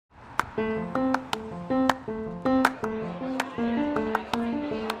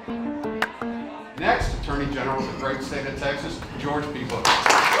Next, Attorney General of the great state of Texas, George P. Bush.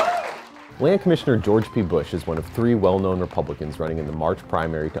 Land Commissioner George P. Bush is one of 3 well-known Republicans running in the March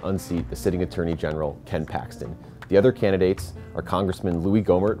primary to unseat the sitting Attorney General Ken Paxton. The other candidates are Congressman Louie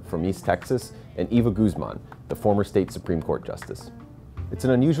Gohmert from East Texas and Eva Guzman, the former state Supreme Court justice. It's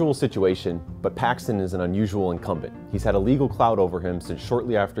an unusual situation, but Paxton is an unusual incumbent. He's had a legal cloud over him since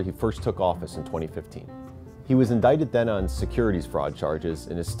shortly after he first took office in 2015. He was indicted then on securities fraud charges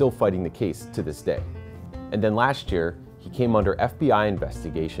and is still fighting the case to this day. And then last year, he came under FBI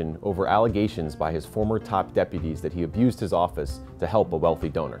investigation over allegations by his former top deputies that he abused his office to help a wealthy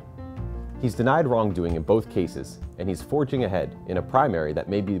donor. He's denied wrongdoing in both cases, and he's forging ahead in a primary that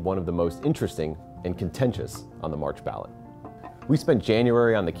may be one of the most interesting and contentious on the March ballot. We spent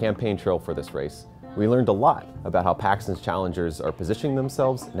January on the campaign trail for this race. We learned a lot about how Paxton's challengers are positioning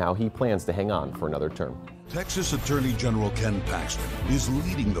themselves and how he plans to hang on for another term. Texas Attorney General Ken Paxton is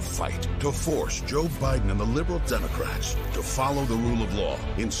leading the fight to force Joe Biden and the liberal Democrats to follow the rule of law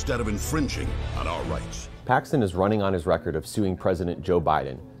instead of infringing on our rights. Paxton is running on his record of suing President Joe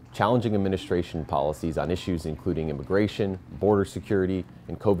Biden, challenging administration policies on issues including immigration, border security,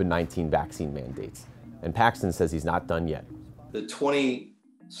 and COVID-19 vaccine mandates. And Paxton says he's not done yet. The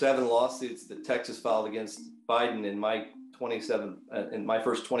 27 lawsuits that Texas filed against Biden in my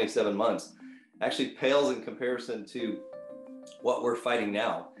first 27 months actually pales in comparison to what we're fighting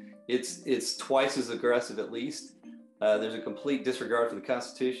now. It's twice as aggressive at least. There's a complete disregard for the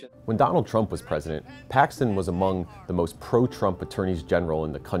Constitution. When Donald Trump was president, Paxton was among the most pro-Trump attorneys general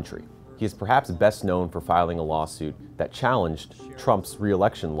in the country. He is perhaps best known for filing a lawsuit that challenged Trump's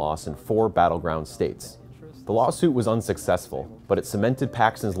re-election loss in 4 battleground states. The lawsuit was unsuccessful, but it cemented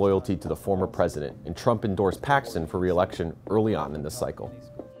Paxton's loyalty to the former president, and Trump endorsed Paxton for re-election early on in this cycle.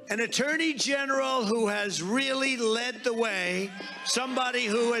 An attorney general who has really led the way, somebody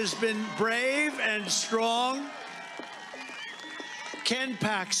who has been brave and strong, Ken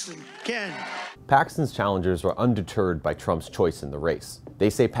Paxton. Ken. Paxton's challengers are undeterred by Trump's choice in the race. They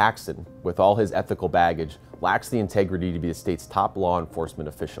say Paxton, with all his ethical baggage, lacks the integrity to be the state's top law enforcement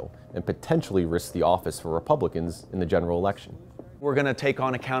official and potentially risks the office for Republicans in the general election. We're going to take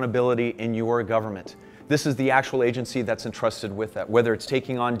on accountability in your government. This is the actual agency that's entrusted with that, whether it's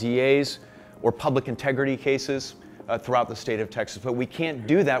taking on DAs or public integrity cases throughout the state of Texas. But we can't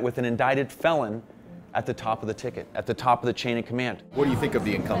do that with an indicted felon at the top of the ticket, at the top of the chain of command. What do you think of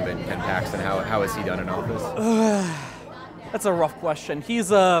the incumbent, Ken Paxton? How has he done in office? That's a rough question.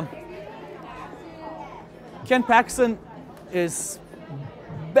 Ken Paxton is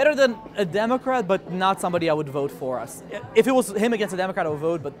better than a Democrat, but not somebody I would vote for us. If it was him against a Democrat, I would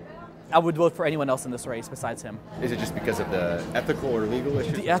vote, but I would vote for anyone else in this race besides him. Is it just because of the ethical or legal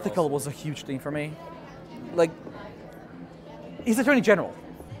issues? The ethical was a huge thing for me. Like, he's Attorney General.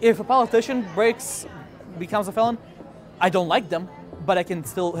 If a politician becomes a felon, I don't like them, but I can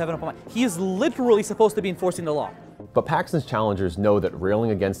still have an open mind. He is literally supposed to be enforcing the law. But Paxton's challengers know that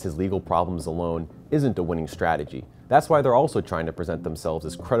railing against his legal problems alone isn't a winning strategy. That's why they're also trying to present themselves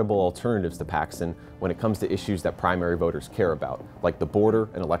as credible alternatives to Paxton when it comes to issues that primary voters care about, like the border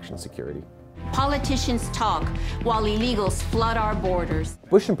and election security. Politicians talk while illegals flood our borders.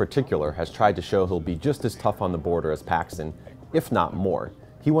 Bush in particular has tried to show he'll be just as tough on the border as Paxton, if not more.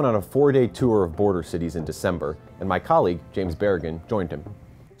 He went on a 4-day tour of border cities in December, and my colleague, James Berrigan, joined him.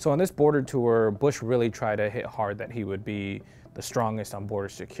 So on this border tour, Bush really tried to hit hard that he would be the strongest on border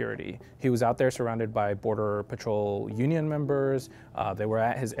security. He was out there surrounded by Border Patrol union members. They were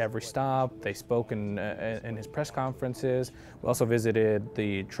at his every stop. They spoke in his press conferences. We also visited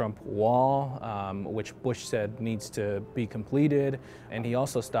the Trump wall, which Bush said needs to be completed. And he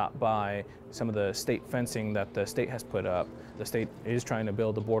also stopped by some of the state fencing that the state has put up. The state is trying to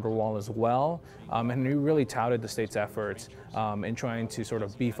build a border wall as well. And he really touted the state's efforts in trying to sort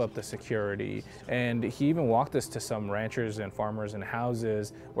of beef up the security. And he even walked us to some ranchers and farmers and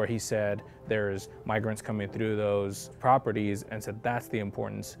houses where he said there's migrants coming through those properties, and said that's the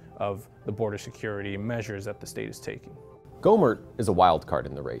importance of the border security measures that the state is taking. Gohmert is a wild card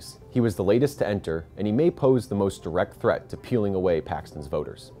in the race. He was the latest to enter, and he may pose the most direct threat to peeling away Paxton's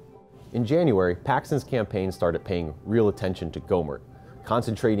voters. In January, Paxton's campaign started paying real attention to Gohmert,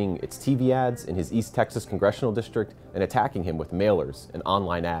 concentrating its TV ads in his East Texas congressional district and attacking him with mailers and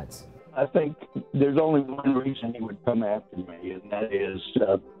online ads. I think there's only one reason he would come after me, and that is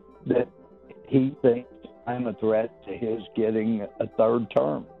that he thinks I'm a threat to his getting a third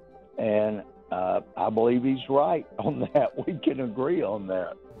term. And I believe he's right on that. We can agree on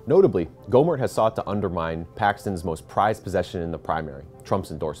that. Notably, Gohmert has sought to undermine Paxton's most prized possession in the primary,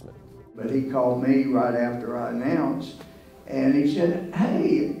 Trump's endorsement. But he called me right after I announced, and he said,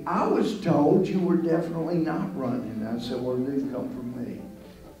 "Hey, I was told you were definitely not running." I said, "Well, it didn't come from me."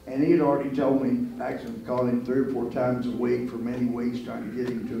 And he had already told me, Paxton called him 3 or 4 times a week for many weeks trying to get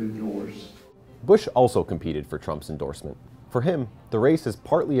him to endorse. Bush also competed for Trump's endorsement. For him, the race is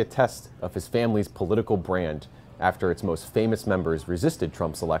partly a test of his family's political brand after its most famous members resisted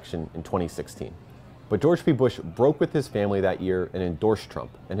Trump's election in 2016. But George P. Bush broke with his family that year and endorsed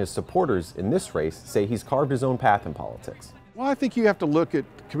Trump, and his supporters in this race say he's carved his own path in politics. Well, I think you have to look at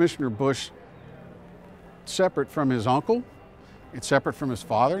Commissioner Bush separate from his uncle, it's separate from his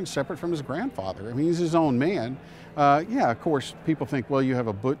father, and separate from his grandfather. I mean, he's his own man. Yeah, of course, people think, well, you have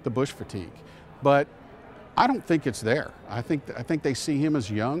the Bush fatigue, but I don't think it's there. I think they see him as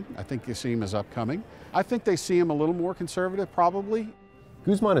young. I think they see him as upcoming. I think they see him a little more conservative, probably.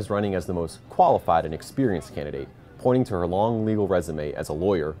 Guzman is running as the most qualified and experienced candidate, pointing to her long legal resume as a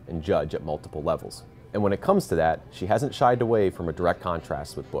lawyer and judge at multiple levels. And when it comes to that, she hasn't shied away from a direct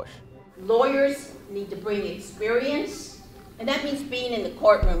contrast with Bush. Lawyers need to bring experience, and that means being in the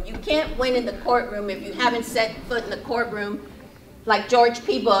courtroom. You can't win in the courtroom if you haven't set foot in the courtroom like George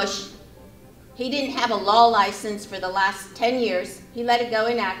P. Bush. He didn't have a law license for the last 10 years. He let it go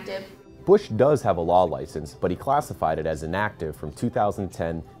inactive. Bush does have a law license, but he classified it as inactive from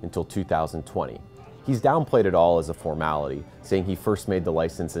 2010 until 2020. He's downplayed it all as a formality, saying he first made the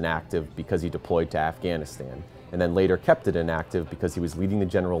license inactive because he deployed to Afghanistan, and then later kept it inactive because he was leading the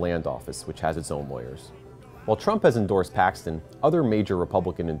General Land Office, which has its own lawyers. While Trump has endorsed Paxton, other major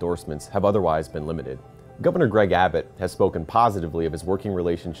Republican endorsements have otherwise been limited. Governor Greg Abbott has spoken positively of his working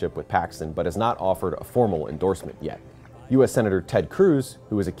relationship with Paxton, but has not offered a formal endorsement yet. U.S. Senator Ted Cruz,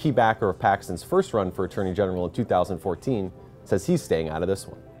 who was a key backer of Paxton's first run for Attorney General in 2014, says he's staying out of this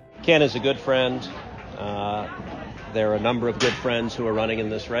one. Ken is a good friend. There are a number of good friends who are running in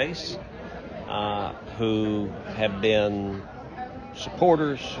this race, who have been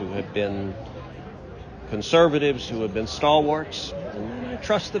supporters, who have been conservatives, who have been stalwarts, and I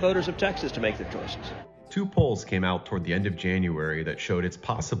trust the voters of Texas to make their choices. 2 polls came out toward the end of January that showed it's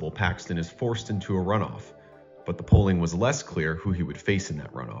possible Paxton is forced into a runoff, but the polling was less clear who he would face in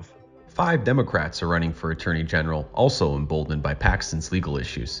that runoff. 5 Democrats are running for Attorney General, also emboldened by Paxton's legal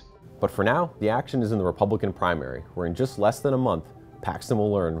issues. But for now, the action is in the Republican primary, where in just less than a month, Paxton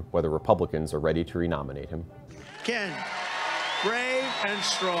will learn whether Republicans are ready to renominate him. Ken, brave and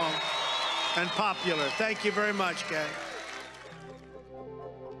strong and popular. Thank you very much, Ken.